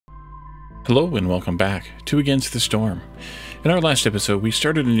Hello and welcome back to Against the Storm. In our last episode, we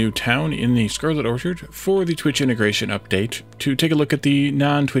started a new town in the Scarlet Orchard for the Twitch integration update to take a look at the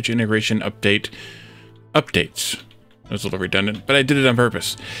non-Twitch integration updates. That was a little redundant, but I did it on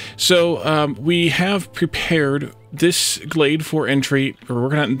purpose. So we have prepared this glade for entry. We're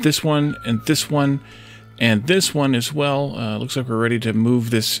working on this one and this one and this one as well. Looks like we're ready to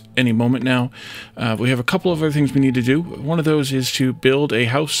move this any moment now. We have a couple of other things we need to do. One of those is to build a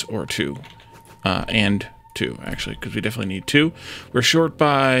house or two. And two, actually, because we definitely need two. We're short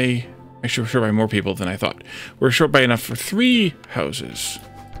by... Actually, we're short by more people than I thought. We're short by enough for 3 houses.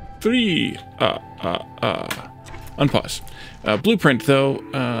 3. Unpause. Blueprint, though.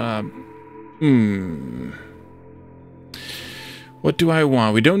 What do I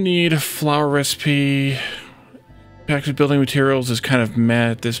want? We don't need a flower recipe. Packaged building materials is kind of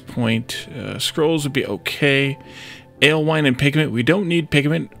meh at this point. Scrolls would be okay. Ale, wine, and pigment. We don't need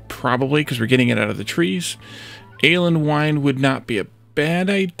pigment, probably, because we're getting it out of the trees. Ale and wine would not be a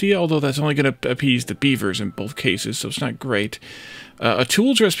bad idea, although that's only going to appease the beavers in both cases, so it's not great. A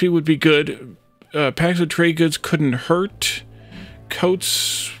tools recipe would be good. Packs of trade goods couldn't hurt.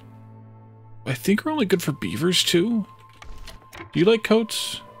 Coats, I think, are only good for beavers, too. Do you like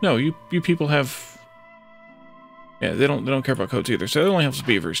coats? No, you people have... Yeah, they don't care about coats either, so it only helps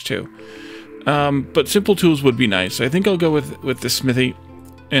beavers, too. But simple tools would be nice. I think I'll go with the smithy,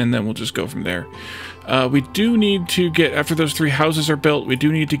 and then we'll just go from there. We do need to get, after those 3 houses are built, we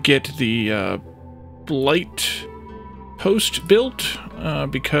do need to get the blight post built,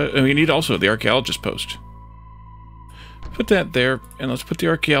 because we need also the archaeologist post. Put that there, and let's put the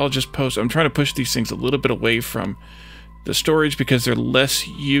archaeologist post. I'm trying to push these things a little bit away from the storage because they're less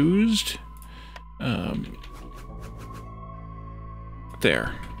used.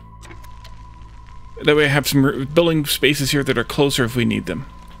 There. That way I have some building spaces here that are closer if we need them.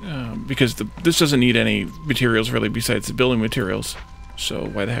 Because this doesn't need any materials really besides the building materials. So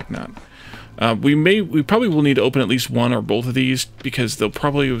why the heck not? We probably will need to open at least one or both of these because they'll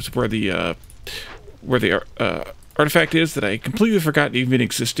probably where the artifact is that I completely forgot even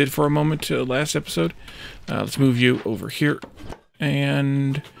existed for a moment last episode. Let's move you over here.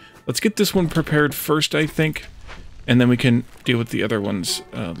 And let's get this one prepared first, I think. And then we can deal with the other ones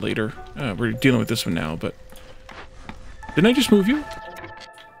later. We're dealing with this one now, but... Didn't I just move you?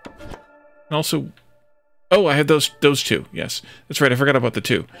 And also... Oh, I had those 2. Yes, that's right. I forgot about the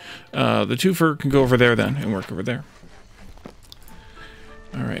 2. The 2 can go over there then and work over there.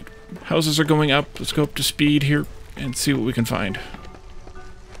 All right. Houses are going up. Let's go up to speed here and see what we can find.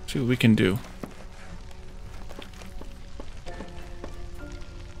 See what we can do.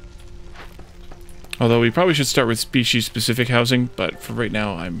 Although we probably should start with species-specific housing, but for right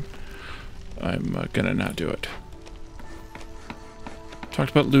now, I'm gonna not do it. Talked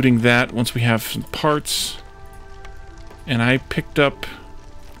about looting that once we have some parts. And I picked up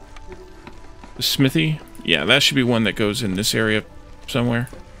the smithy. Yeah, that should be one that goes in this area somewhere.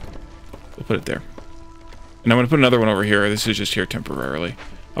 We'll put it there. And I'm gonna put another one over here. This is just here temporarily.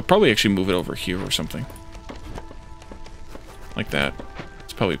 I'll probably actually move it over here or something. Like that.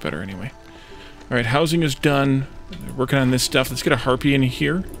 It's probably better anyway. Alright, housing is done. Working on this stuff. Let's get a harpy in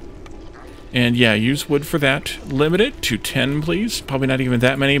here. And yeah, use wood for that. Limit it to 10, please. Probably not even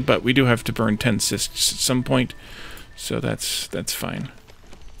that many, but we do have to burn 10 cysts at some point. So that's fine.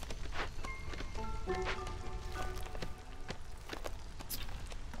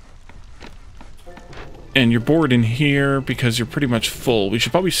 And you're bored in here because you're pretty much full. We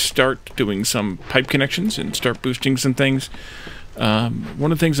should probably start doing some pipe connections and start boosting some things.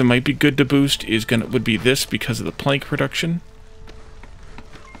 One of the things that might be good to boost would be this because of the plank production.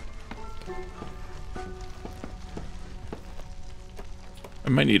 I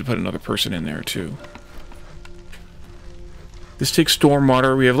might need to put another person in there too. This takes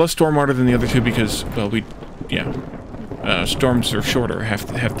stormwater. We have less stormwater than the other 2 because, well, storms are shorter, half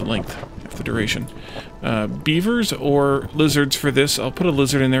the length, half the duration. Beavers or lizards for this. I'll put a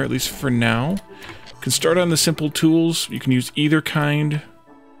lizard in there at least for now. Can start on the simple tools. You can use either kind.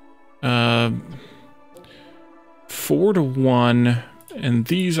 4 to 1, and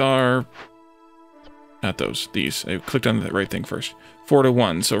these are not those. These. I clicked on the right thing first. 4 to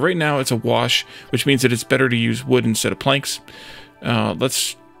 1. So right now it's a wash, which means that it's better to use wood instead of planks.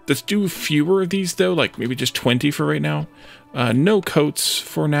 Let's do fewer of these though, like maybe just 20 for right now. No coats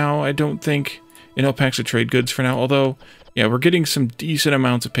for now, I don't think. And no packs of trade goods for now, although. Yeah, we're getting some decent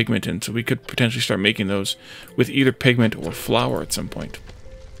amounts of pigment in, so we could potentially start making those with either pigment or flour at some point.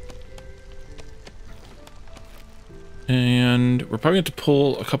 And we're probably going to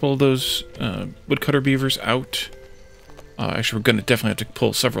pull a couple of those woodcutter beavers out Actually, we're going to definitely have to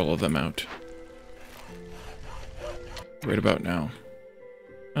pull several of them out. Right about now.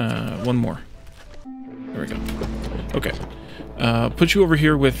 One more. There we go. Okay. Put you over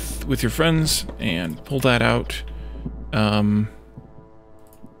here with your friends and pull that out.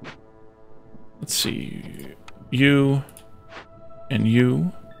 Let's see. You and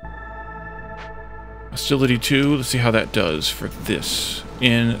you. Hostility 2. Let's see how that does for this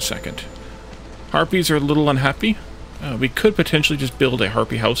in a second. Harpies are a little unhappy. We could potentially just build a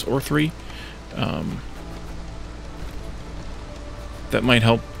harpy house or 3. That might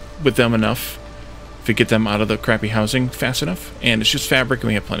help with them enough if we get them out of the crappy housing fast enough. And it's just fabric, and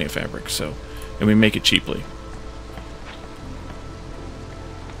we have plenty of fabric, so, and we make it cheaply.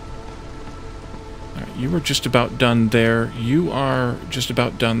 Alright, you were just about done there. You are just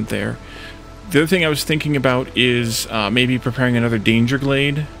about done there. The other thing I was thinking about is maybe preparing another danger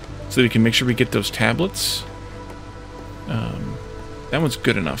glade so that we can make sure we get those tablets. That one's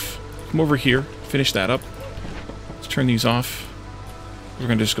good enough. Come over here, finish that up. Let's turn these off. We're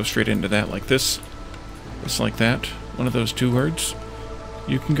going to just go straight into that like this. Just like that. One of those 2 words.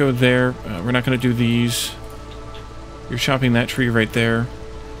 You can go there. We're not going to do these. You're chopping that tree right there.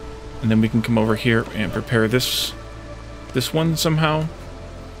 And then we can come over here and prepare this one somehow.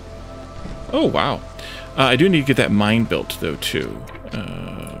 Oh, wow. I do need to get that mine built, though, too.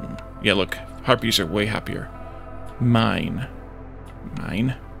 Yeah, look. Harpies are way happier. Mine.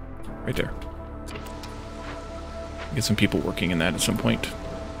 Mine. Right there. Get some people working in that at some point.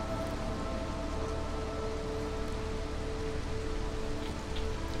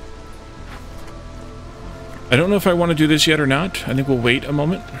 I don't know if I want to do this yet or not. I think we'll wait a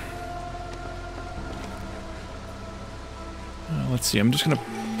moment. Let's see. I'm just going to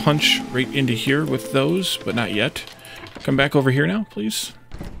punch right into here with those, but not yet. Come back over here now, please.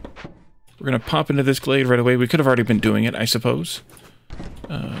 We're going to pop into this glade right away. We could have already been doing it, I suppose.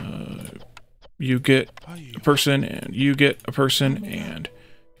 You get a person, and you get a person, and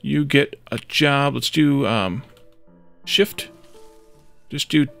you get a job. Let's do shift. Just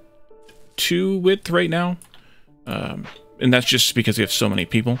do 2 width right now. And that's just because we have so many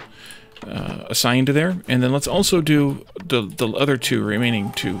people assigned to there. And then let's also do the other 2,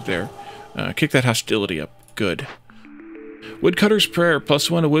 remaining 2 there. Kick that hostility up. Good. Woodcutter's Prayer,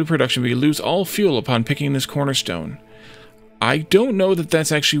 +1 to wood production, but you lose all fuel upon picking this cornerstone. I don't know that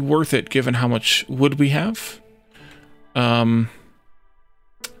that's actually worth it, given how much wood we have. Let's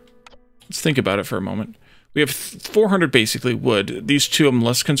think about it for a moment. We have 400 basically wood. These 2 I'm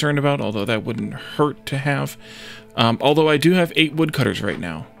less concerned about, although that wouldn't hurt to have. Although I do have 8 woodcutters right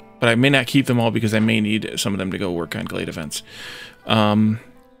now, but I may not keep them all because I may need some of them to go work on glade events.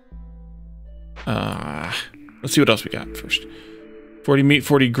 Let's see what else we got first. 40 meat,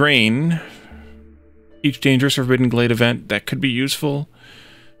 40 grain. Each dangerous or forbidden glade event, that could be useful.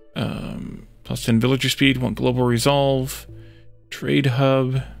 +10 villager speed, 1 global resolve. Trade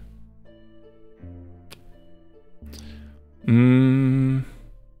hub. I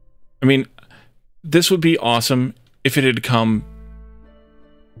mean, this would be awesome if it had come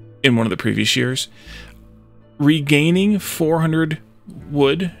in one of the previous years. Regaining 400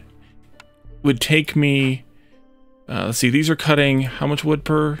 wood would take me... let's see, these are cutting how much wood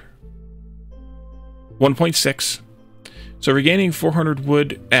per... 1.6. So regaining 400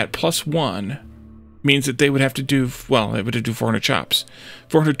 wood at +1 means that they would have to do, well, they would have to do 400 chops.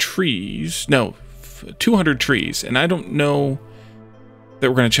 400 trees, no, 200 trees. And I don't know that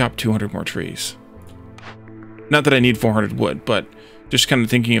we're going to chop 200 more trees. Not that I need 400 wood, but just kind of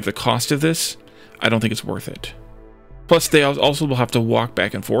thinking of the cost of this, I don't think it's worth it. Plus, they also will have to walk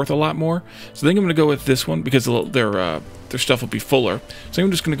back and forth a lot more. So I think I'm going to go with this one because their stuff will be fuller. So I'm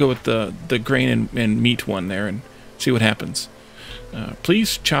just going to go with the grain and meat one there and see what happens.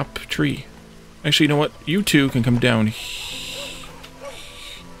 Please chop tree. Actually, you know what? You 2 can come down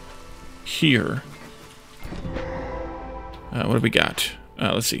here. What have we got?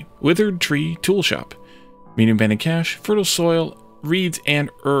 Let's see. Withered tree tool shop. Medium banded cash, fertile soil, reeds, and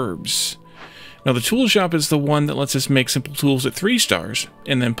herbs. Now, the tool shop is the one that lets us make simple tools at 3 stars,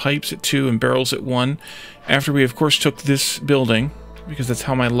 and then pipes at 2 and barrels at 1, after we, of course, took this building, because that's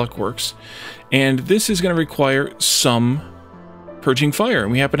how my luck works. And this is going to require some purging fire,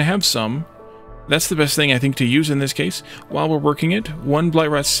 and we happen to have some. That's the best thing, I think, to use in this case. While we're working it, 1 blight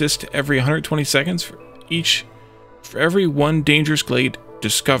rot cyst every 120 seconds for every 1 dangerous glade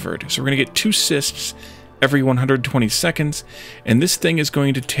discovered. So we're going to get 2 cysts every 120 seconds, and this thing is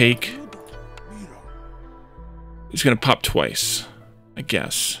going to take... It's going to pop twice, I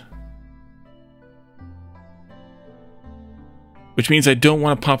guess. Which means I don't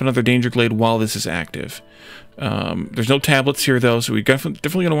want to pop another danger glade while this is active. There's no tablets here, though, so we're definitely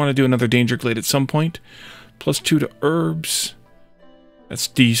going to want to do another Danger Glade at some point. +2 to herbs. That's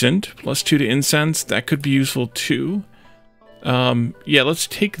decent. +2 to incense. That could be useful, too. Yeah, let's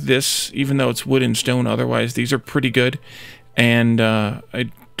take this, even though it's wood and stone. Otherwise, these are pretty good. And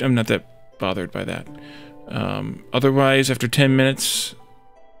I'm not that bothered by that. Otherwise, after 10 minutes...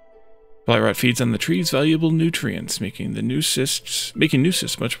 Blightrot feeds on the tree's valuable nutrients, making new cysts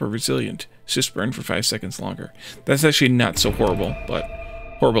much more resilient. Cysts burn for 5 seconds longer. That's actually not so horrible, but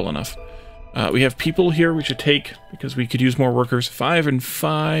horrible enough. We have people here we should take, because we could use more workers. 5 and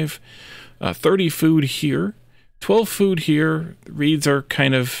 5. 30 food here. 12 food here. The reeds are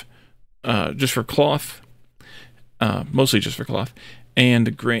kind of just for cloth. Mostly just for cloth.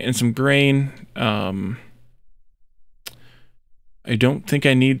 And grain and some grain. I don't think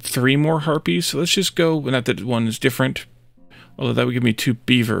I need 3 more harpies, so let's just go, not that one is different, although that would give me 2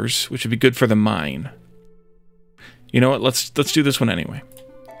 beavers, which would be good for the mine. You know what, let's do this one anyway.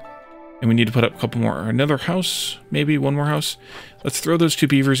 And we need to put up a couple more, another house, maybe one more house. Let's throw those 2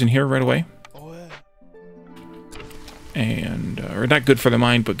 beavers in here right away. And, or not good for the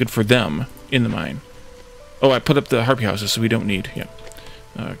mine, but good for them in the mine. Oh, I put up the harpy houses, so we don't need, yeah.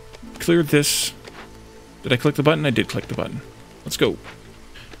 Clear this. Did I click the button? I did click the button. Let's go.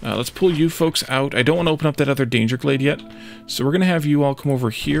 Let's pull you folks out. I don't want to open up that other Danger Glade yet. So we're going to have you all come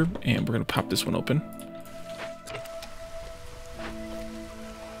over here, and we're going to pop this one open.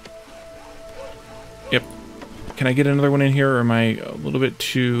 Yep. Can I get another one in here, or am I a little bit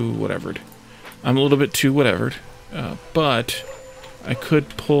too whatevered? I'm a little bit too whatevered. But I could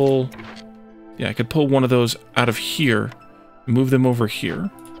pull... Yeah, I could pull one of those out of here, move them over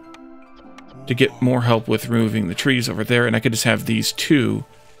here, to get more help with removing the trees over there, and I could just have these 2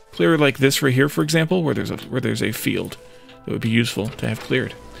 clear like this right here, for example, where there's a field that would be useful to have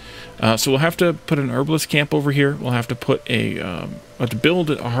cleared. So we'll have to put an herbalist camp over here. We'll have to put we'll have to build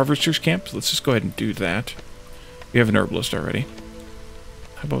a harvester's camp. So let's just go ahead and do that. We have an herbalist already.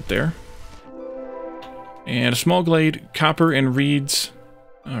 How about there? And a small glade, copper and reeds.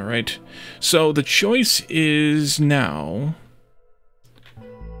 All right. So the choice is now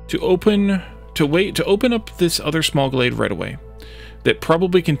to open up this other small glade right away. That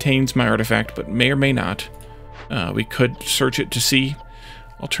probably contains my artifact, but may or may not. We could search it to see.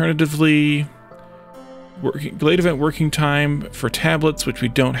 Alternatively, glade event working time for tablets, which we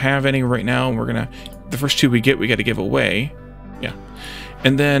don't have any right now. And we're gonna, the first 2 we got to give away. Yeah,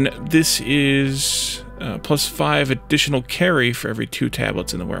 and then this is +5 additional carry for every 2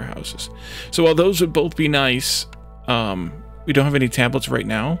 tablets in the warehouses. So while those would both be nice, we don't have any tablets right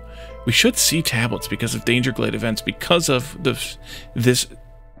now. We should see tablets because of Danger Glade events, because of this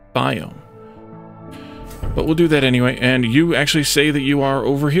biome. But we'll do that anyway. And you actually say that you are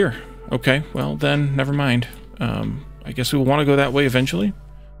over here. Okay, well then, never mind. I guess we will want to go that way eventually.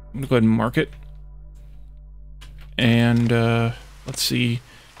 I'm going to go ahead and mark it. And let's see.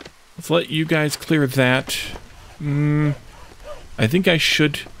 Let's let you guys clear that. I think I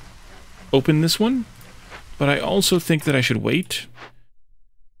should open this one. But I also think that I should wait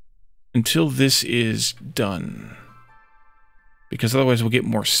until this is done. Because otherwise we'll get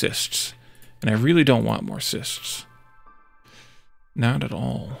more cysts. And I really don't want more cysts. Not at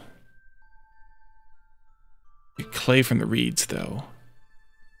all. Get clay from the reeds, though.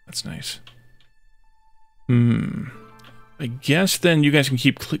 That's nice. I guess then you guys can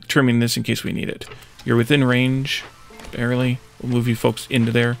keep trimming this in case we need it. You're within range, barely. We'll move you folks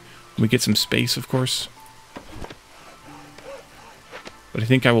into there. We get some space, of course. But I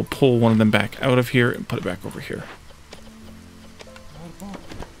think I will pull one of them back out of here and put it back over here.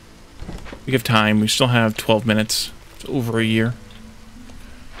 We have time. We still have 12 minutes. It's over a year.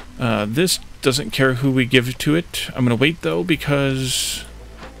 This doesn't care who we give to it. I'm going to wait, though, because...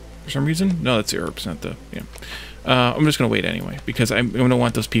 For some reason? No, that's the herbs, not the... Yeah. I'm just going to wait anyway, because I'm going to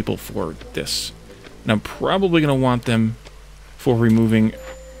want those people for this. And I'm probably going to want them for removing...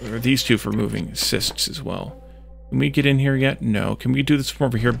 Or these 2 for removing cysts as well. Can we get in here yet? No. Can we do this from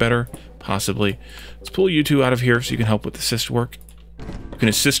over here better? Possibly. Let's pull you 2 out of here so you can help with the cyst work. You can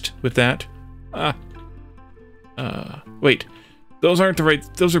assist with that. Wait. Those aren't the right...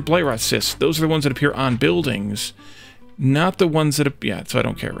 Those are blightrot cysts. Those are the ones that appear on buildings. Not the ones that... Yeah, so I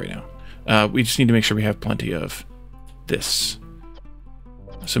don't care right now. We just need to make sure we have plenty of this.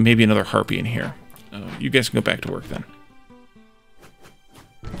 So maybe another harpy in here. You guys can go back to work then.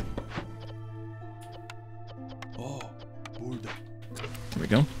 There we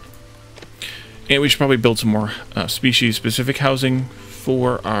go. And we should probably build some more species-specific housing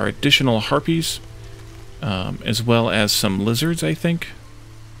for our additional harpies, as well as some lizards, I think,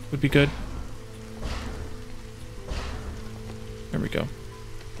 would be good.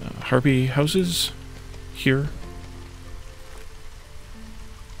 Harpy houses here.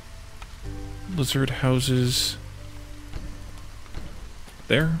 Lizard houses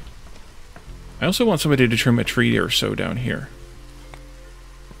there. I also want somebody to trim a tree or so down here,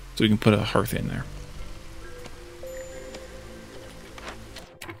 so we can put a hearth in there.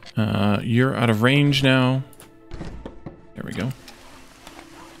 You're out of range now. There we go.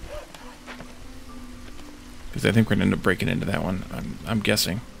 Because I think we're going to end up breaking into that one, I'm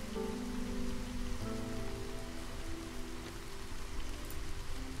guessing.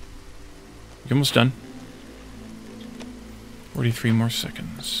 You're almost done. 43 more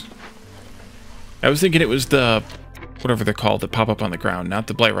seconds. I was thinking it was the, whatever they're called, that pop up on the ground, not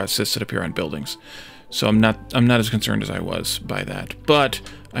the blight rot cysts that appear on buildings. So I'm not as concerned as I was by that. But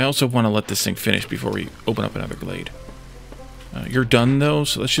I also want to let this thing finish before we open up another glade. You're done though,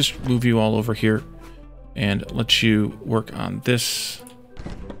 so let's just move you all over here and let you work on this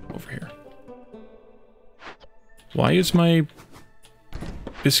over here. Why is my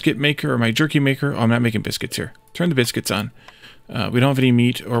biscuit maker or my jerky maker? Oh, I'm not making biscuits here. Turn the biscuits on. We don't have any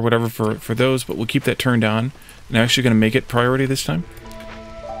meat or whatever for those, but we'll keep that turned on. And I'm actually going to make it priority this time.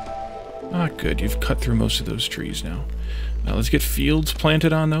 Ah, good. You've cut through most of those trees now. Let's get fields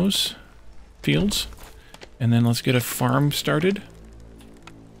planted on those fields. And then let's get a farm started.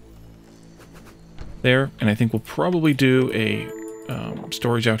 There. And I think we'll probably do a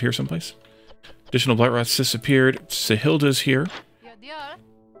storage out here someplace. Additional blight rot cysts appeared. Sahilda's here.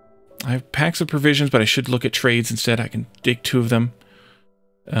 I have packs of provisions, but I should look at trades instead. I can dig 2 of them.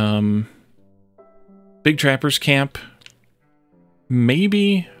 Big Trapper's Camp.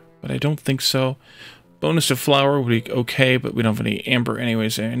 Maybe, but I don't think so. Bonus to flour would be okay, but we don't have any amber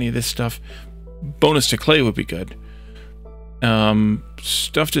anyways, any of this stuff. Bonus to clay would be good.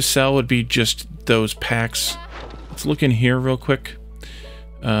 Stuff to sell would be just those packs. Let's look in here real quick.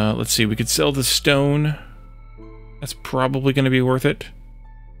 Let's see, we could sell the stone. That's probably going to be worth it.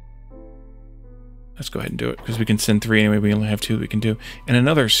 Let's go ahead and do it, because we can send 3 anyway. We only have 2 we can do. And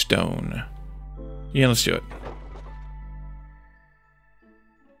another stone. Yeah, let's do it.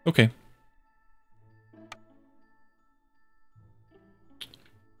 Okay.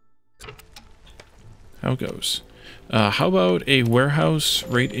 How it goes. How about a warehouse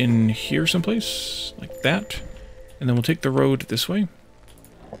right in here someplace? Like that. And then we'll take the road this way.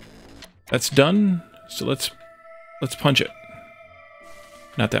 That's done. So let's punch it.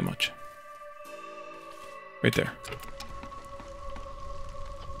 Not that much. Right there.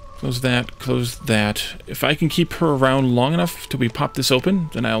 Close that, close that. If I can keep her around long enough till we pop this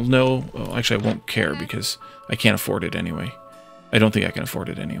open, then I'll know... Well, actually, I won't care because I can't afford it anyway. I don't think I can afford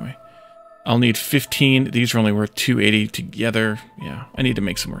it anyway. I'll need 15. These are only worth 280 together. Yeah, I need to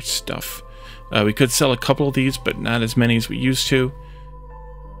make some more stuff. We could sell a couple of these, but not as many as we used to.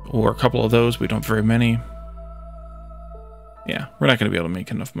 Or a couple of those. We don't have very many. Yeah, we're not going to be able to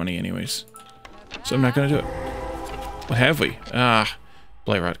make enough money anyways. So I'm not going to do it. What have we? Ah,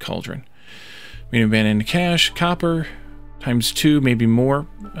 blight rot cauldron. Medium abandoned cash, copper, ×2, maybe more.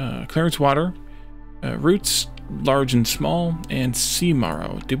 Clearance water, roots, large and small, and sea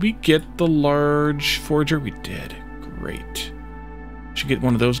marrow. Did we get the large forager? We did. Great. Should get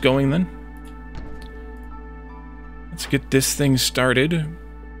one of those going then. Let's get this thing started.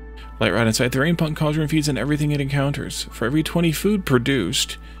 Blight rot inside the rain punk cauldron feeds on everything it encounters. For every 20 food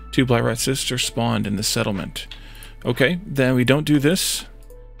produced, 2 blight rot cysts are spawned in the settlement. Okay, then we don't do this.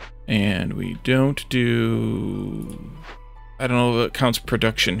 And we don't do... I don't know if it counts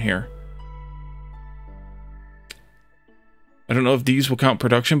production here. I don't know if these will count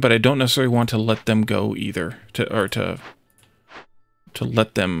production, but I don't necessarily want to let them go either. To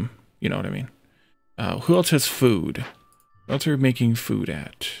let them... You know what I mean. Who else has food? Who else are we making food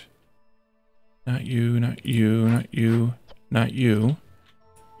at? Not you, not you, not you, not you.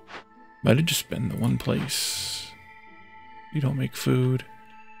 Might have just been the one place. You don't make food.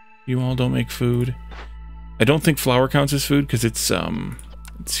 You all don't make food. I don't think flour counts as food because it's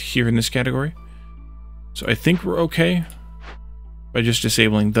here in this category. So I think we're okay by just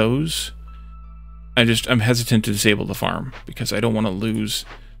disabling those. I'm hesitant to disable the farm because I don't want to lose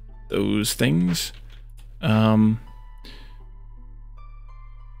those things.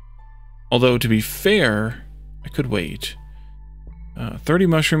 Although to be fair, I could wait. 30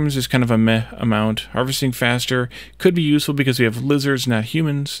 mushrooms is kind of a meh amount. Harvesting faster could be useful because we have lizards, not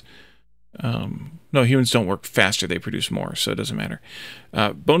humans. No, humans don't work faster. They produce more, so it doesn't matter.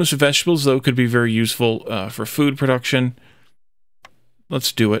 Bonus of vegetables, though, could be very useful for food production.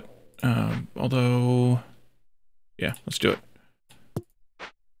 Let's do it. Although... Yeah, let's do it.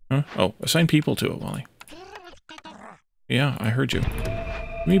 Huh? Oh, assign people to it, Wally. Yeah, I heard you.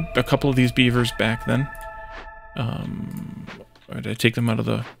 Maybe a couple of these beavers back then. Or did I take them out of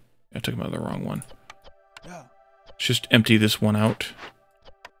the... I took them out of the wrong one. Let's just empty this one out.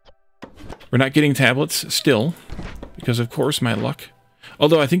 We're not getting tablets still, because of course my luck.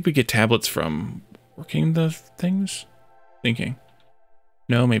 Although I think we get tablets from working the things? Thinking.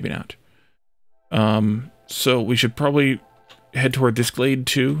 No, maybe not. So we should probably head toward this glade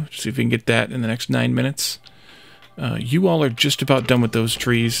too, see if we can get that in the next 9 minutes. You all are just about done with those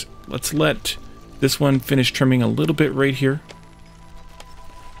trees. Let's let this one finish trimming a little bit right here.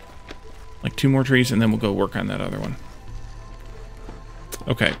 Like 2 more trees, and then we'll go work on that other one.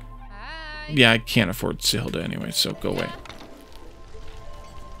 Okay. Yeah, I can't afford Sihilda anyway, so go away.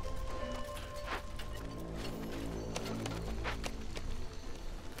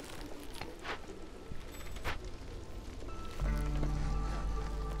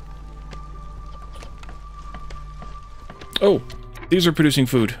 Oh, these are producing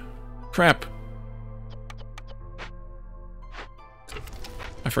food. Crap.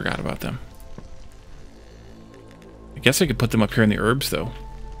 I forgot about them. I guess I could put them up here in the herbs, though,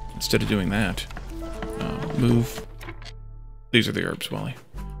 instead of doing that. Move. These are the herbs, Wally.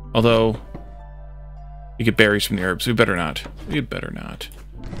 Although, you get berries from the herbs. We better not. We better not.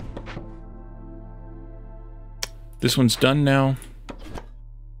 This one's done now.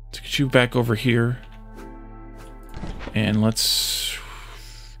 Let's get you back over here. And let's...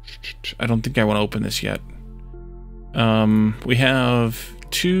 I don't think I want to open this yet. We have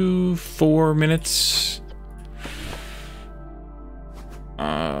 4 minutes.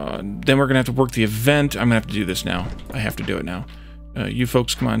 Then we're going to have to work the event. I'm going to have to do this now. I have to do it now. You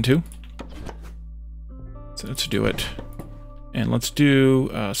folks come on too. So let's do it. And let's do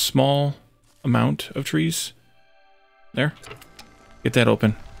a small amount of trees. There. Get that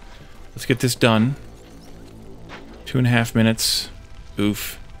open. Let's get this done. 2.5 minutes.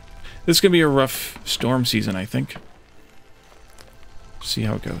 Oof. This is going to be a rough storm season, I think. See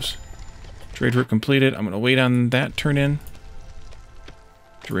how it goes. Trade route completed. I'm going to wait on that turn in.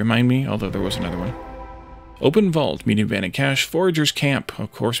 To remind me, although there was another one. Open vault, medium abandoned cache, forager's camp.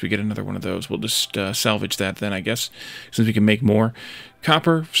 Of course, we get another one of those. We'll just salvage that then, I guess, since we can make more.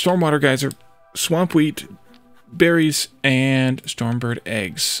 Copper, stormwater geyser, swamp wheat, berries, and stormbird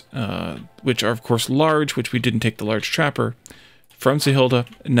eggs, which are, of course, large, which we didn't take the large trapper from Sihilda,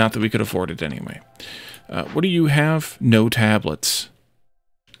 not that we could afford it anyway. What do you have? No tablets.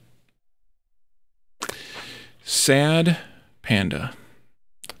 Sad panda.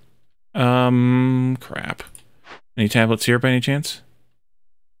 Crap. Any tablets here by any chance?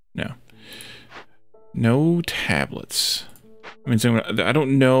 No. No tablets. I mean, so I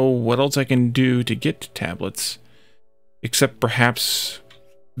don't know what else I can do to get tablets, except perhaps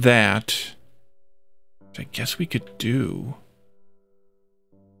that. I guess we could do.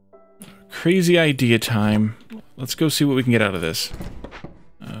 Crazy idea time. Let's go see what we can get out of this.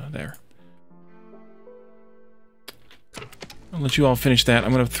 There. I'll let you all finish that.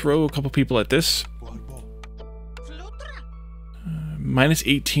 I'm going to throw a couple people at this. Minus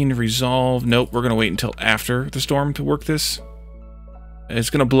 18 to resolve. Nope, we're going to wait until after the storm to work this. It's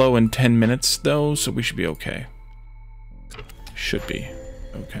going to blow in 10 minutes, though, so we should be okay. Should be.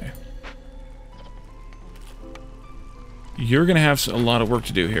 Okay. You're going to have a lot of work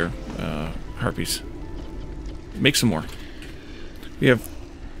to do here, Harpies. Make some more. We have...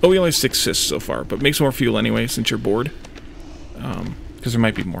 Oh, we only have 6 cysts so far, but make some more fuel anyway, since you're bored. Because there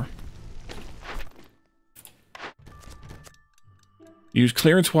might be more. Use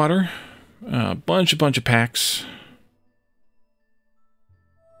clearance water. Bunch of packs.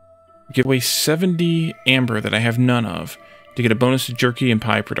 Give away 70 amber that I have none of to get a bonus to jerky and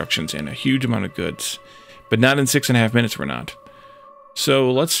pie productions and a huge amount of goods. But not in 6.5 minutes, we're not.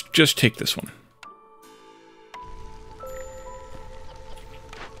 So let's just take this one.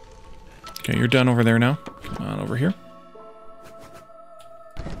 Okay, you're done over there now. Come on over here.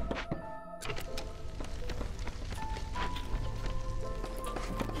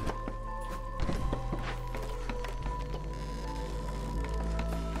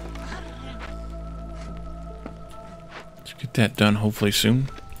 Let's get that done hopefully soon.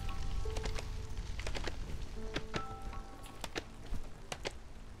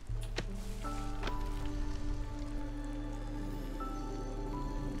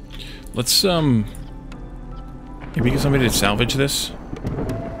 Let's, maybe get somebody to salvage this.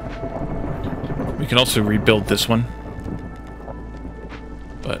 We can also rebuild this one.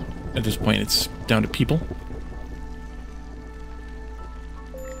 But at this point, it's down to people.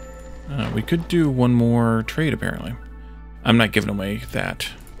 We could do one more trade, apparently. I'm not giving away that.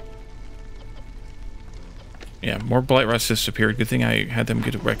 Yeah, more blight rust disappeared. Good thing I had them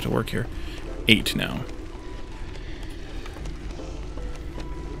get back to work here. 8 now.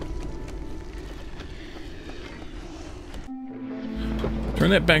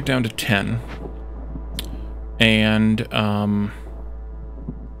 Turn that back down to 10. And, I'm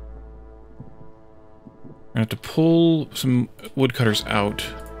gonna have to pull some woodcutters out.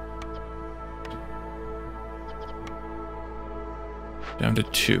 Down to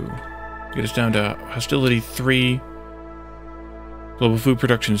 2. Get us down to hostility 3. Global food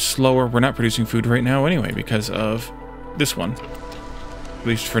production is slower. We're not producing food right now anyway because of this one. At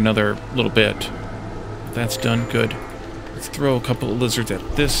least for another little bit. That's done. Good. Let's throw a couple of lizards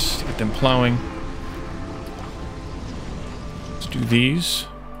at this to get them plowing. Let's do these.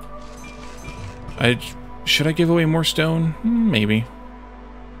 Should I give away more stone? Maybe.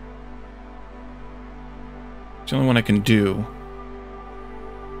 It's the only one I can do.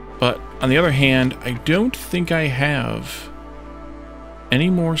 But, on the other hand, I don't think I have any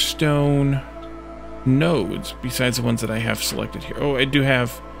more stone nodes besides the ones that I have selected here. Oh, I do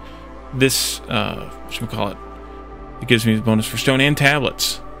have this, whatchamacallit. It gives me the bonus for stone and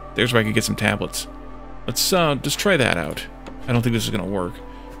tablets. There's where I could get some tablets. Let's just try that out. I don't think this is going to work,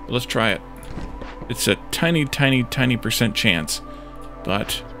 but let's try it. It's a tiny, tiny, tiny % chance,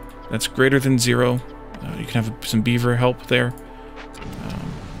 but that's greater than 0. You can have some beaver help there.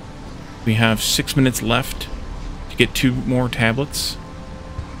 We have 6 minutes left to get 2 more tablets.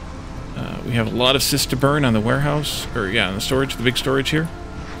 We have a lot of cysts to burn on the warehouse, or yeah, on the storage, the big storage here.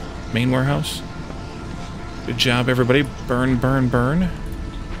 Main warehouse. Good job, everybody. Burn, burn, burn.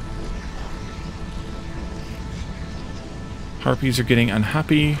 Harpies are getting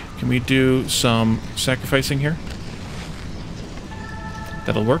unhappy. Can we do some sacrificing here?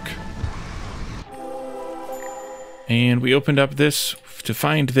 That'll work. And we opened up this to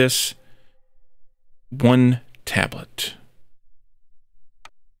find this 1 tablet.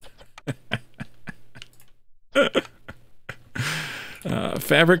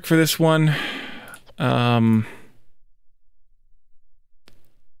 Fabric for this one. One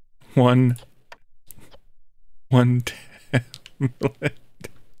tablet.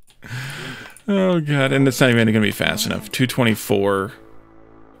 Oh god, and it's not even going to be fast enough. 224.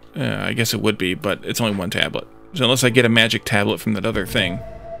 I guess it would be, but it's only 1 tablet. So unless I get a magic tablet from that other thing,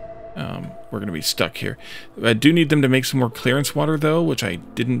 we're going to be stuck here. I do need them to make some more clearance water, though, which I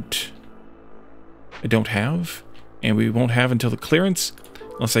don't have. And we won't have until the clearance,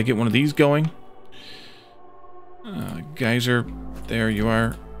 unless I get one of these going. Geyser, there you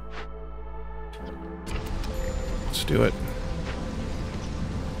are. Let's do it.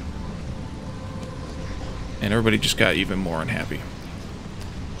 And everybody just got even more unhappy.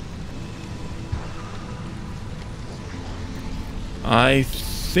 I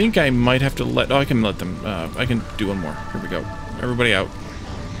think I might have to let... Oh, I can let them... I can do one more. Here we go. Everybody out.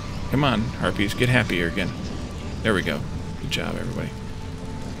 Come on, harpies. Get happier again. There we go. Good job, everybody.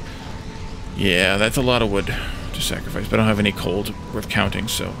 Yeah, that's a lot of wood to sacrifice, but I don't have any coal worth counting,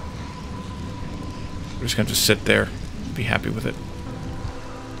 so... We're just going to have to sit there and be happy with it.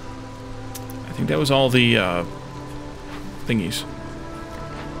 I think that was all the thingies.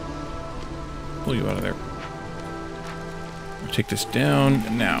 Pull you out of there. I'll take this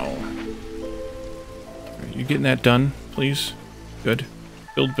down now. Are you getting that done, please? Good.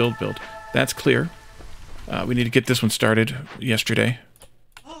 Build, build, build. That's clear. We need to get this one started yesterday.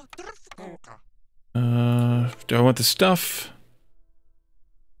 Do I want the stuff?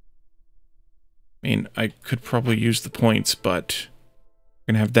 I mean, I could probably use the points, but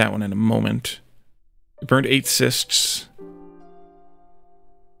we're going to have that one in a moment. We burned 8 cysts.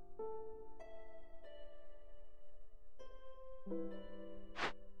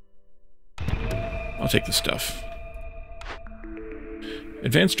 I'll take the stuff.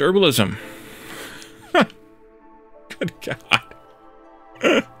 Advanced herbalism. Good God.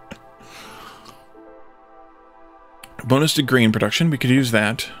 Bonus to grain production. We could use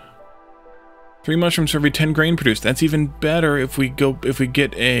that. 3 mushrooms for every 10 grain produced. That's even better if we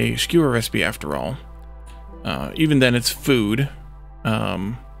get a skewer recipe after all. Even then, it's food. I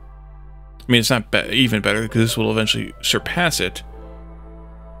mean, it's not even better because this will eventually surpass it.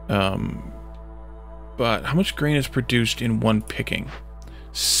 But how much grain is produced in 1 picking?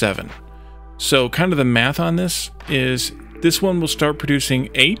 7. So kind of the math on this is this one will start producing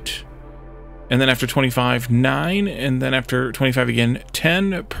 8, and then after 25, 9, and then after 25 again,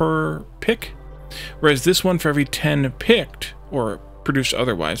 10 per pick. Whereas this one, for every 10 picked, or produced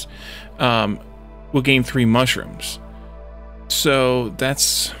otherwise, will gain 3 mushrooms. So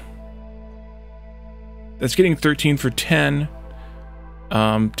that's getting 13 for 10.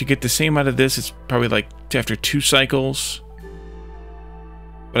 To get the same out of this, it's probably like after 2 cycles.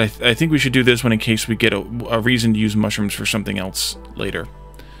 But I think we should do this one in case we get a reason to use mushrooms for something else later.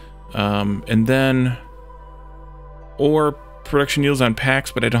 And then... Or production yields on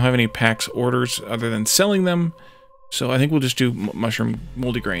packs, but I don't have any packs orders other than selling them. So I think we'll just do mushroom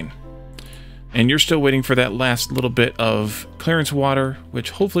moldy grain. And you're still waiting for that last little bit of clearance water, which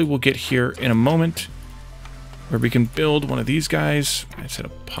hopefully we'll get here in a moment, where we can build one of these guys. I said a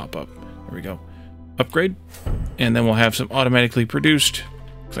pop-up. There we go. Upgrade. And then we'll have some automatically produced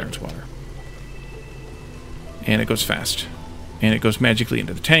clearance water. And it goes fast. And it goes magically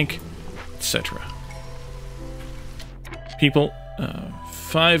into the tank, etc. People,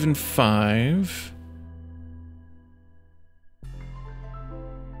 5 and 5.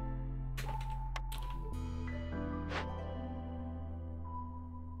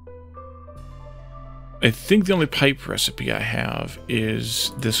 I think the only pipe recipe I have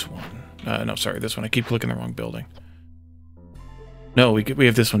is this one. No, sorry, this one. I keep clicking the wrong building. No, we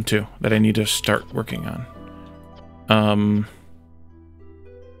have this one too that I need to start working on.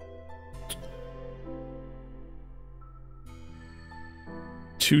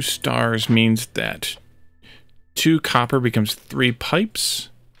 2 stars means that 2 copper becomes 3 pipes.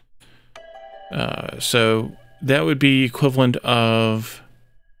 So that would be equivalent of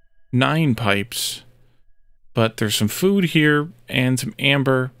 9 pipes. But there's some food here and some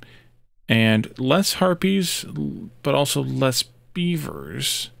amber and less harpies, but also less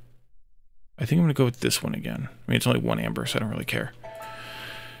beavers. I think I'm going to go with this one again. I mean, it's only 1 amber, so I don't really care.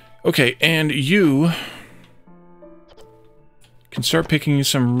 Okay, and you can start picking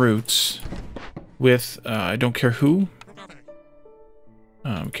some roots with, I don't care who.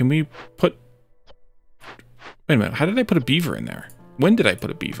 Can we put... Wait a minute, how did I put a beaver in there? When did I put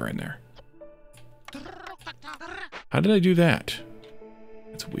a beaver in there? How did I do that?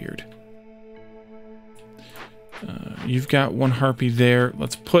 That's weird. You've got 1 harpy there.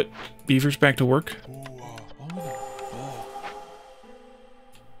 Let's put beavers back to work.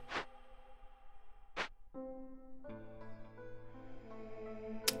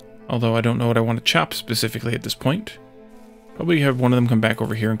 Although I don't know what I want to chop specifically at this point. Probably have one of them come back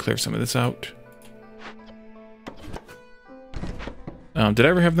over here and clear some of this out. Did I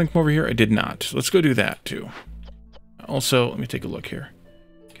ever have them come over here? I did not. Let's go do that too. Also, let me take a look here.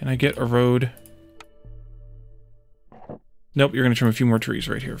 Can I get a road? Nope, you're going to trim a few more trees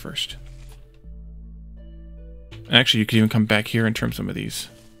right here first. Actually, you could even come back here and trim some of these.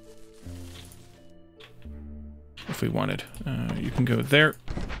 If we wanted. You can go there.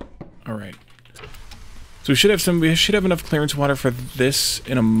 Alright. So we should have enough clearance water for this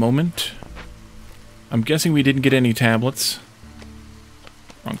in a moment. I'm guessing we didn't get any tablets.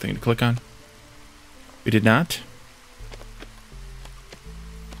 Wrong thing to click on. We did not.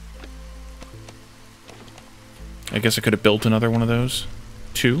 I guess I could have built another one of those.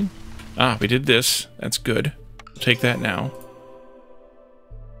 2. Ah, we did this. That's good. We'll take that now.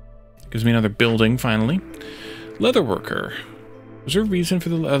 Gives me another building, finally. Leatherworker. Was there a reason for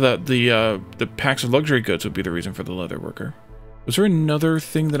the packs of luxury goods would be the reason for the leatherworker? Was there another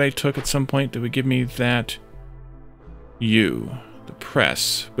thing that I took at some point that would give me that? The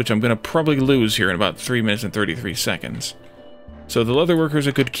press, which I'm going to probably lose here in about 3 minutes and 33 seconds. So the leatherworker is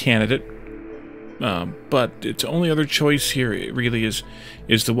a good candidate. But its only other choice here really is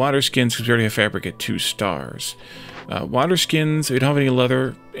the water skins, because we already have fabric at 2 stars. Water skins, we don't have any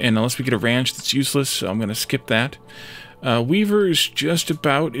leather, and unless we get a ranch, that's useless, so I'm going to skip that. Weaver is just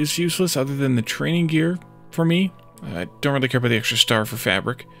about as useless, other than the training gear for me. I don't really care about the extra star for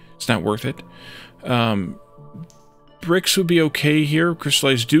fabric. It's not worth it. Bricks would be okay here.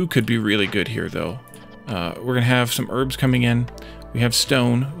 Crystallized dew could be really good here, though. We're going to have some herbs coming in. We have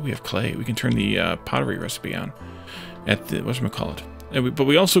stone, we have clay. We can turn the pottery recipe on at the, whatchamacallit. But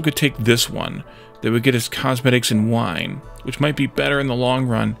we also could take this one that would get us cosmetics and wine, which might be better in the long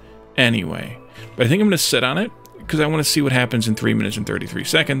run anyway. But I think I'm going to sit on it because I want to see what happens in 3 minutes and 33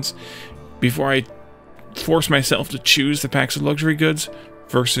 seconds before I force myself to choose the packs of luxury goods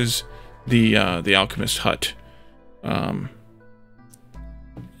versus the alchemist hut.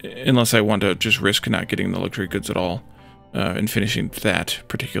 Unless I want to just risk not getting the luxury goods at all. And finishing that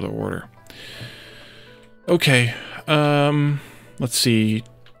particular order. Okay, let's see.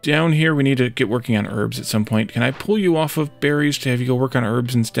 Down here, we need to get working on herbs at some point. Can I pull you off of berries to have you go work on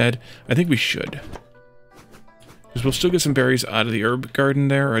herbs instead? I think we should. Because we'll still get some berries out of the herb garden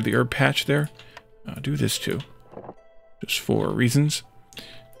there, or the herb patch there. Do this too. Just for reasons.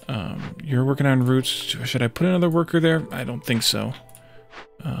 You're working on roots. Should I put another worker there? I don't think so.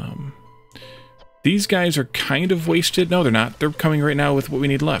 These guys are kind of wasted. No, they're not. They're coming right now with what we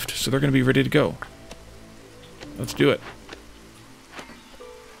need left, so they're going to be ready to go. Let's do it.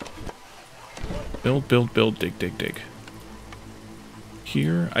 Build, build, build, dig, dig, dig.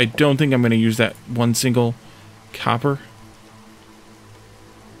 Here, I don't think I'm going to use that one single copper.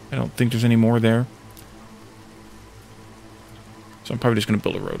 I don't think there's any more there. So I'm probably just going to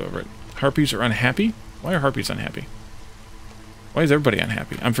build a road over it. Harpies are unhappy? Why are harpies unhappy? Why is everybody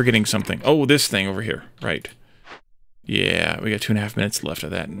unhappy? I'm forgetting something. Oh, this thing over here. Right. Yeah, we got 2.5 minutes left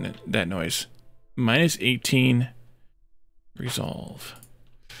of that noise. Minus 18. Resolve.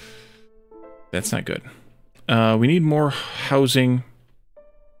 That's not good. We need more housing.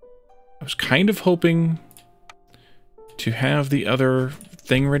 I was kind of hoping to have the other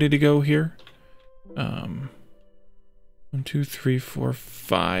thing ready to go here. 1, 2, 3, 4,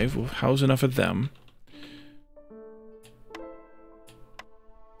 5. We'll house enough of them.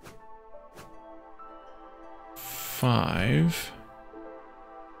 Five.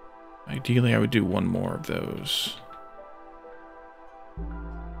 Ideally, I would do one more of those.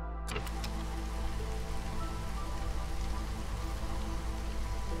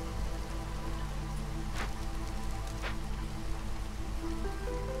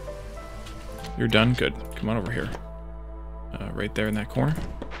 You're done? Good. Come on over here. Right there in that corner.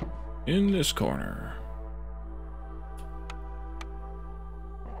 In this corner.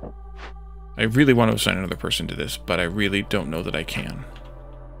 I really want to assign another person to this, but I really don't know that I can.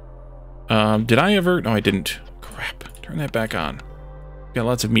 Did I ever? No, I didn't. Crap. Turn that back on. Got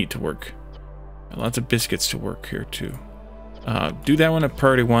lots of meat to work. Got lots of biscuits to work here, too. Do that one at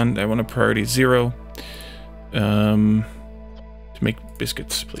priority 1. That one at priority 0. To make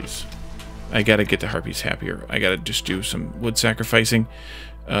biscuits, please. I gotta get the harpies happier. I gotta just do some wood sacrificing.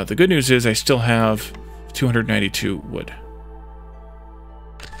 The good news is I still have 292 wood.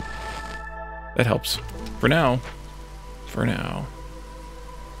 That helps. For now. For now.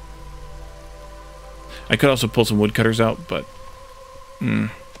 I could also pull some woodcutters out, but...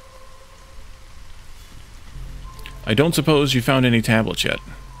 I don't suppose you found any tablets yet.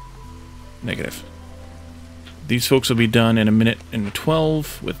 Negative. These folks will be done in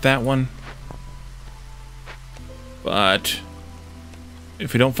 1:12 with that one. But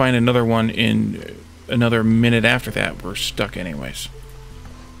if we don't find another one in another minute after that, we're stuck anyways.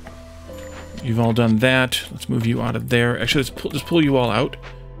 You've all done that. Let's move you out of there. Actually, let's just pull you all out.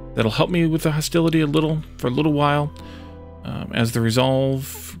 That'll help me with the hostility for a little while. As the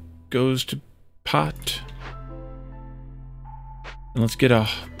resolve goes to pot. And let's get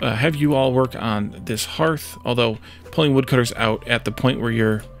have you all work on this hearth. Although pulling woodcutters out at the point where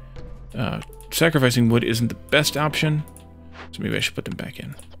you're sacrificing wood isn't the best option. So maybe I should put them back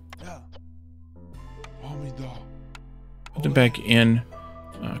in. Put them back in.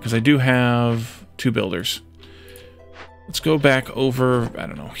 Because I do have 2 builders. Let's go back over, I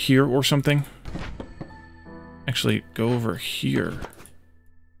don't know, here or something. Actually, go over here.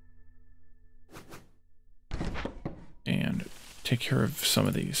 And take care of some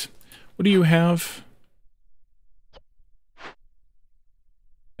of these. What do you have?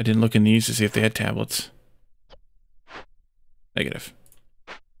 I didn't look in these to see if they had tablets. Negative.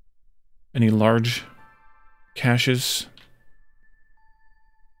 Any large caches?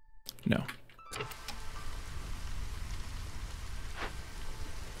 No.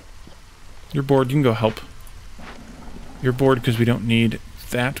 You're bored, you can go help. You're bored because we don't need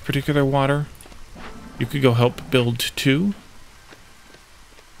that particular water. You could go help build 2.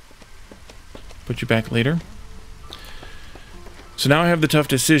 Put you back later. So now I have the tough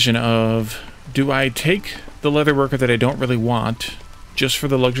decision of, do I take the leather worker that I don't really want, just for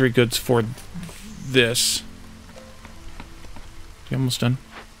the luxury goods for this? You almost done?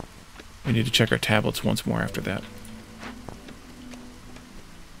 We need to check our tablets once more after that.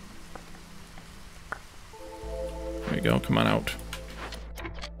 There you go, come on out.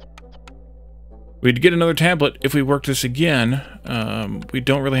 We'd get another tablet if we work this again. We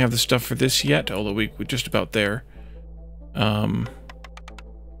don't really have the stuff for this yet, although we're just about there. We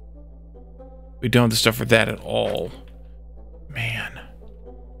don't have the stuff for that at all. Man.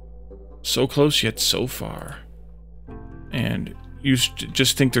 So close yet so far. And you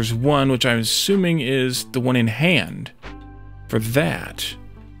just think there's one, which I'm assuming is the one in hand for that.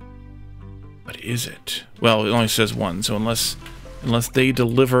 But is it? Well, it only says 1, so unless they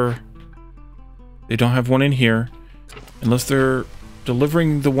deliver... They don't have one in here. Unless they're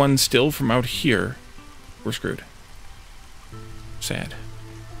delivering the one still from out here, we're screwed. Sad.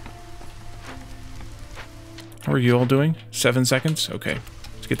 How are you all doing? 7 seconds? Okay,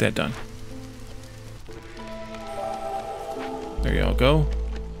 let's get that done. There you all go.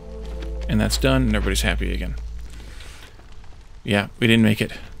 And that's done, and everybody's happy again. Yeah, we didn't make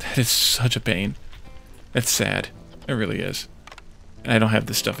it. That is such a pain. That's sad. It really is. And I don't have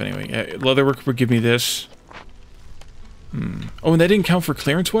this stuff anyway. Leatherwork would give me this. Oh, and that didn't count for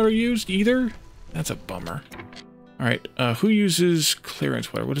clearance water used either? That's a bummer. Alright, who uses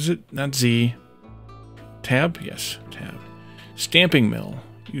clearance water? What is it? Not Z. Tab? Yes, tab. Stamping mill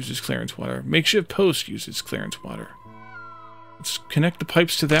uses clearance water. Makeshift post uses clearance water. Let's connect the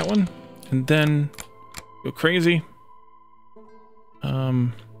pipes to that one, and then go crazy.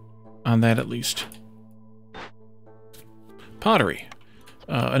 On that at least. Pottery.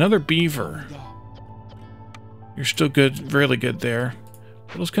 Another beaver. You're still good, really good there.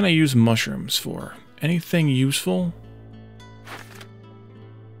 What else can I use mushrooms for? Anything useful?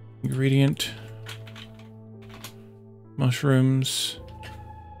 Ingredient. Mushrooms.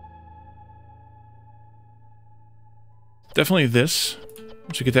 Definitely this.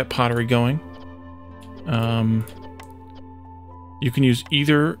 To get that pottery going. You can use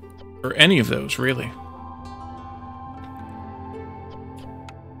either or any of those, really.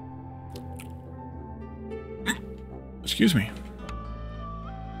 Excuse me.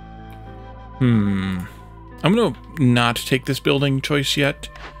 I'm gonna not take this building choice yet,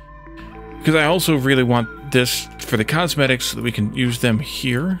 because I also really want this for the cosmetics so that we can use them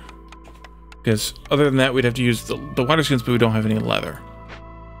here. Because other than that, we'd have to use the water skins, but we don't have any leather.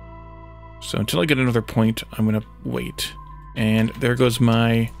 So until I get another point, I'm gonna wait. And there goes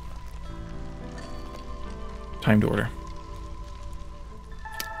my timed order.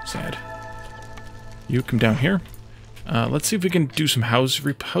 Sad. You come down here. Let's see if we can do some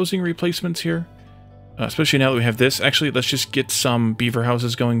housing replacements here. Especially now that we have this. Actually, let's just get some beaver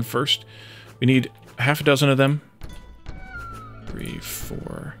houses going first. We need half a dozen of them. 3,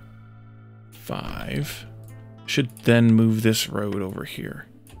 4, 5. Should then move this road over here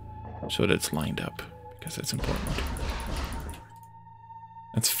so that it's lined up, because that's important.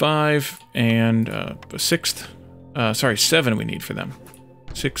 That's 5 and a 6th. Sorry, 7 we need for them.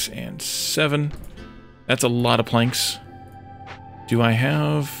 6 and 7. That's a lot of planks. Do I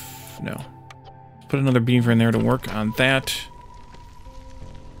have... No. Put another beaver in there to work on that.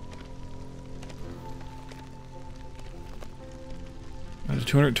 That's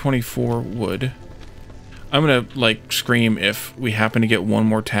 224 wood. I'm gonna, like, scream if we happen to get one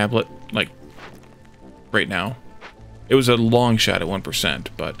more tablet, like, right now. It was a long shot at 1%,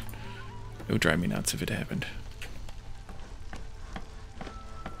 but it would drive me nuts if it happened.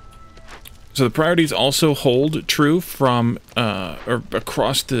 So the priorities also hold true from or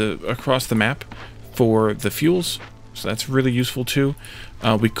across the map for the fuels. So that's really useful too.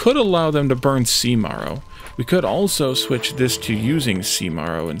 We could allow them to burn sea marrow. We could also switch this to using sea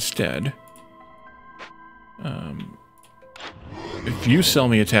marrow instead. If you sell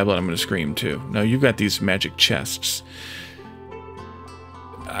me a tablet, I'm going to scream too. No, you've got these magic chests.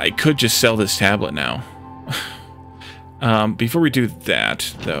 I could just sell this tablet now. Before we do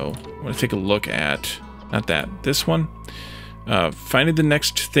that, though, I want to take a look at, not that, this one. Finding the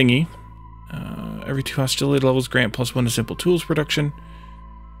next thingy. Every 2 hostility levels grant +1 to simple tools production.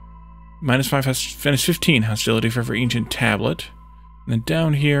 -5 finish 15 hostility for every ancient tablet. And then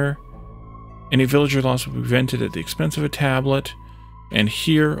down here, any villager loss will be prevented at the expense of a tablet. And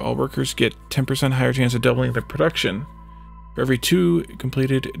here, all workers get 10% higher chance of doubling their production for every 2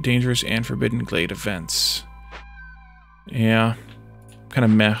 completed dangerous and forbidden glade events. Yeah, kind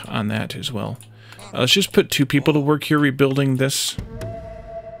of meh on that as well. Let's just put 2 people to work here rebuilding this.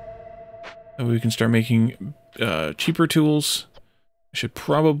 That way we can start making cheaper tools. I should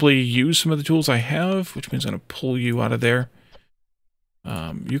probably use some of the tools I have, which means I'm going to pull you out of there.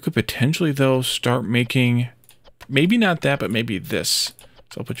 You could potentially, though, start making... Maybe not that, but maybe this.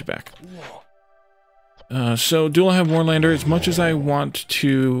 So I'll put you back. So, do I have Warlander? As much as I want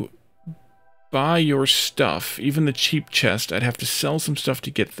to buy your stuff, even the cheap chest, I'd have to sell some stuff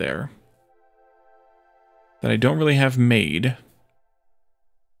to get there that I don't really have made.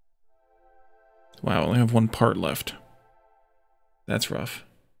 Wow, I only have 1 part left. That's rough.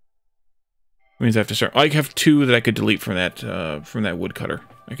 It means I have to start... I have 2 that I could delete from that woodcutter.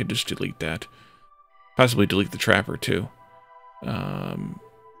 I could just delete that. Possibly delete the trapper, too.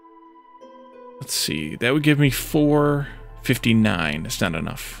 Let's see. That would give me 459. That's not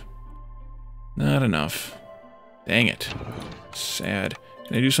enough. Not enough. Dang it. Sad.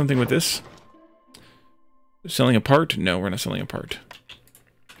 Can I do something with this? Selling a part? No, we're not selling a part.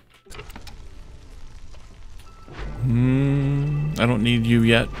 I don't need you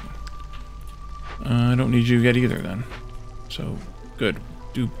yet. I don't need you yet either, then. So, good.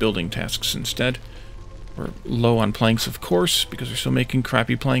 Do building tasks instead. We're low on planks, of course, because we're still making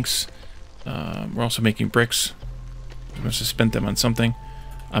crappy planks. We're also making bricks. We must have spent them on something.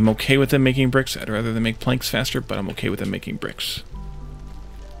 I'm okay with them making bricks. I'd rather them make planks faster, but I'm okay with them making bricks.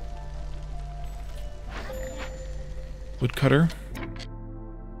 Woodcutter.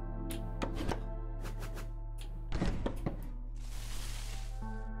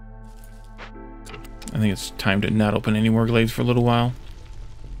 I think it's time to not open any more glades for a little while.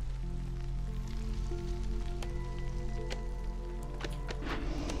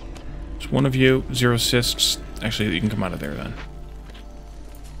 Just one of you, 0 assists. Actually, you can come out of there then.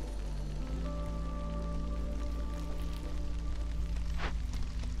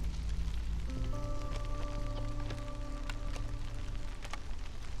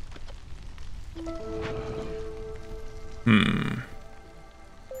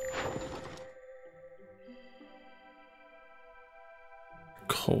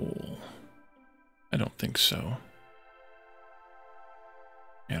 Coal. I don't think so.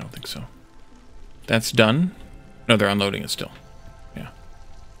 Yeah, I don't think so. That's done. No, they're unloading it still. Yeah.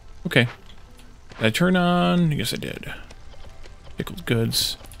 Okay. Did I turn on? Yes, I did. Pickled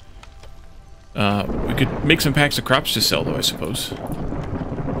goods. We could make some packs of crops to sell, though, I suppose.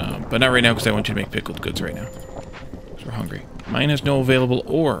 But not right now, because I want you to make pickled goods right now. Because we're hungry. Mine has no available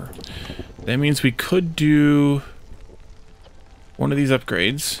ore. That means we could do one of these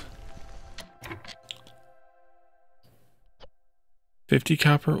upgrades. 50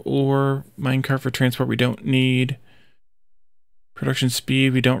 copper ore. Minecart for transport we don't need. Production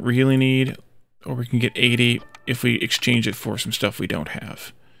speed we don't really need. Or we can get 80 if we exchange it for some stuff we don't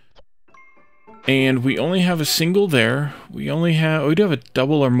have. And we only have a single there. We do have a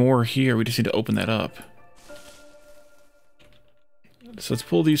double or more here. We just need to open that up. So let's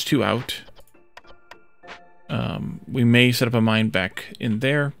pull these two out. We may set up a mine back in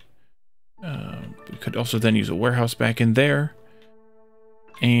there. We could also then use a warehouse back in there.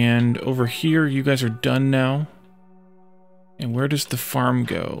 And over here, you guys are done now. And where does the farm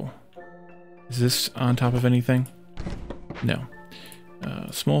go? Is this on top of anything? No.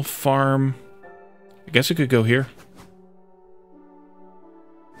 Small farm. I guess it could go here.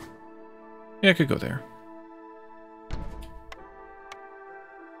 Yeah, it could go there.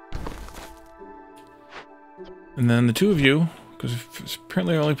 And then the two of you, because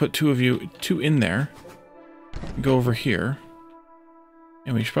apparently I only put two in there. Go over here.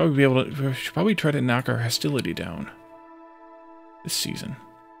 And we should probably try to knock our hostility down this season.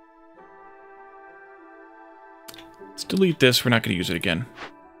 Let's delete this. We're not going to use it again.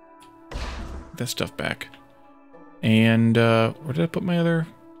 Put that stuff back. And where did I put my other?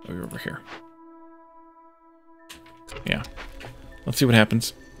 Oh, you're over here. Yeah. Let's see what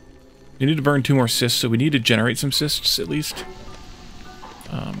happens. We need to burn 2 more cysts, so we need to generate some cysts at least.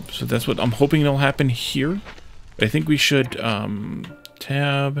 So that's what I'm hoping will happen here. But I think we should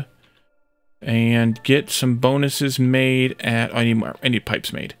tab and get some bonuses made at... I need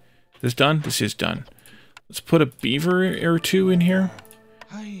pipes made. Is this done? This is done. Let's put a beaver or 2 in here.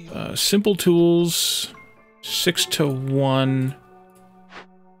 Simple tools, 6 to 1.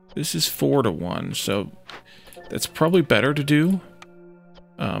 This is 4 to 1, so that's probably better to do.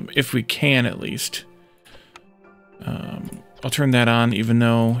 If we can, at least. I'll turn that on, even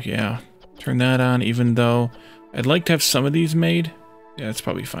though... Yeah, turn that on, even though... I'd like to have some of these made. Yeah, that's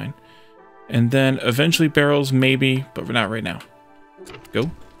probably fine. And then eventually barrels, maybe, but not right now.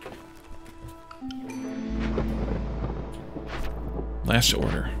 Go. Last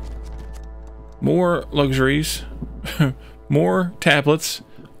order. More luxuries. More tablets.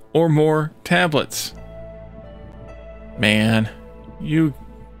 Or more tablets. Man. You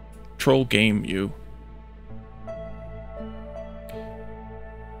troll game, you.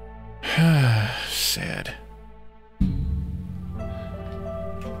 Sad.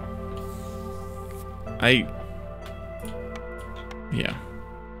 Yeah.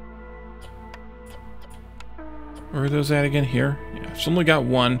 Where are those at again? Here? Yeah, it's only got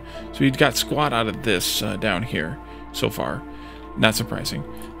 1. So we got squat out of this down here so far. Not surprising.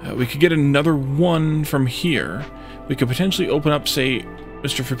 We could get another 1 from here. We could potentially open up, say,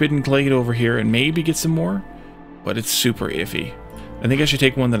 Mr. Forbidden Glade over here and maybe get some more. But it's super iffy. I think I should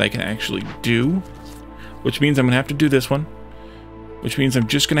take one that I can actually do. Which means I'm going to have to do this one. Which means I'm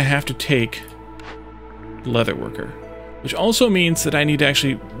just going to have to take Leatherworker. Which also means that I need to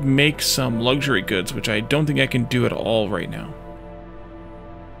actually make some luxury goods, which I don't think I can do at all right now.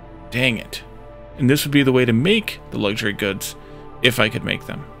 Dang it. And this would be the way to make the luxury goods, if I could make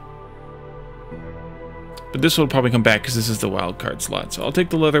them. But this will probably come back because this is the wild card slot. So I'll take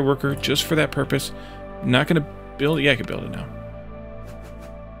the Leatherworker just for that purpose. I'm not going to build it. Yeah, I can build it now.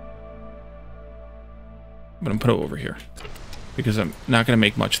 But I'm going to put it over here. Because I'm not going to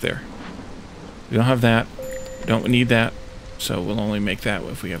make much there. We don't have that. We don't need that. So we'll only make that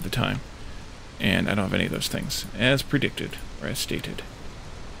if we have the time. And I don't have any of those things. As predicted, or as stated.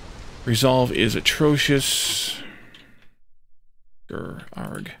 Resolve is atrocious.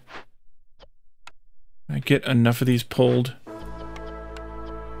 Arg. Can I get enough of these pulled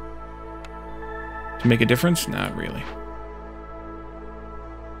to make a difference? Not really.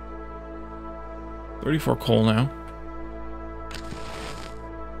 34 coal now.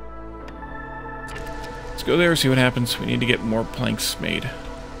 Let's go there, see what happens. We need to get more planks made.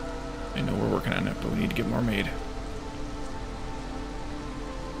 I know we're working on it, but we need to get more made.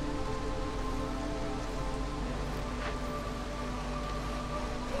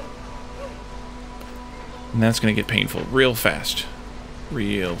 And that's going to get painful real fast.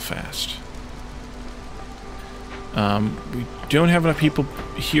 Real fast. We don't have enough people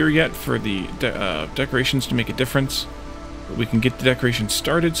here yet for the decorations to make a difference. But we can get the decorations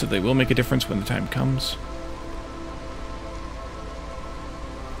started, so they will make a difference when the time comes.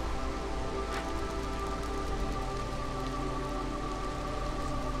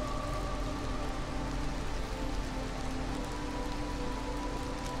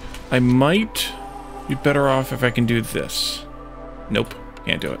 I might be better off if I can do this. Nope,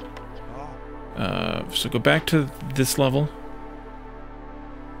 can't do it. So go back to this level.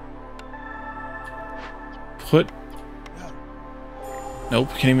 Put... Nope,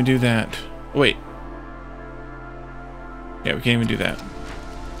 can't even do that. Wait. Yeah, we can't even do that.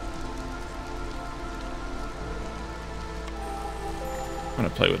 I'm gonna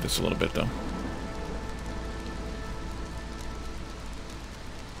play with this a little bit, though.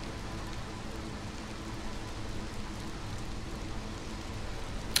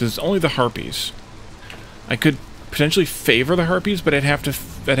 Because it's only the harpies. I could potentially favor the harpies, but I'd have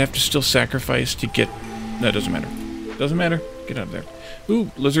to still sacrifice to get... That doesn't matter. Doesn't matter. Get out of there.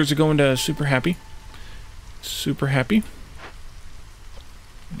 Ooh, lizards are going to super happy. Super happy.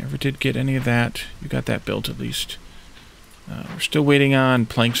 Never did get any of that. You got that built at least. We're still waiting on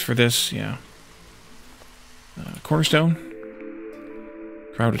planks for this. Yeah. Cornerstone.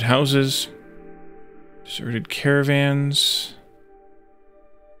 Crowded houses. Deserted caravans.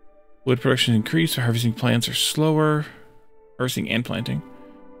 Wood production increased, so harvesting plants are slower. Harvesting and planting.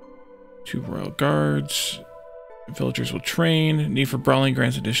 2 royal guards. Villagers will train. Need for brawling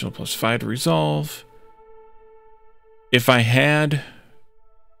grants additional +5 to resolve. If I had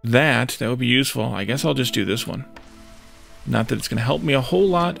that would be useful. I guess I'll just do this one. Not that it's going to help me a whole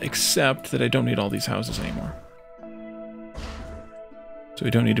lot, except that I don't need all these houses anymore. So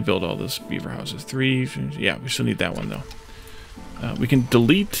we don't need to build all those beaver houses. 3, yeah, we still need that one though. We can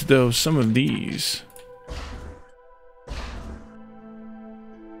delete, though, some of these.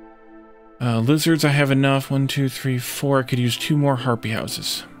 Lizards, I have enough. 1, 2, 3, 4. I could use 2 more harpy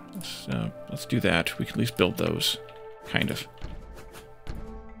houses. Let's do that. We can at least build those. Kind of.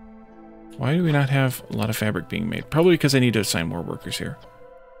 Why do we not have a lot of fabric being made? Probably because I need to assign more workers here.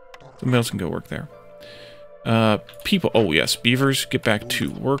 Somebody else can go work there. People. Oh, yes. Beavers, get back to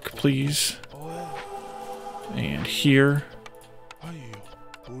work, please. And here.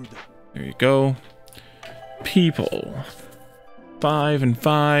 There you go. People. 5 and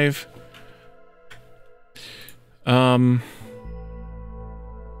 5. I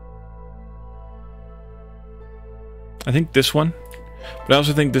think this one. But I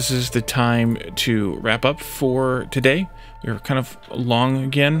also think this is the time to wrap up for today. We were kind of long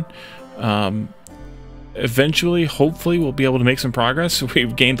again. Eventually, hopefully, we'll be able to make some progress.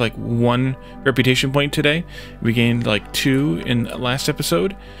 We've gained like 1 reputation point today. We gained like 2 in the last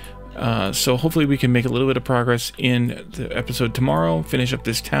episode. So hopefully we can make a little bit of progress in the episode tomorrow. Finish up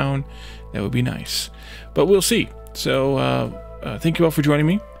this town. That would be nice. But we'll see. So thank you all for joining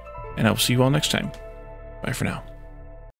me. And I will see you all next time. Bye for now.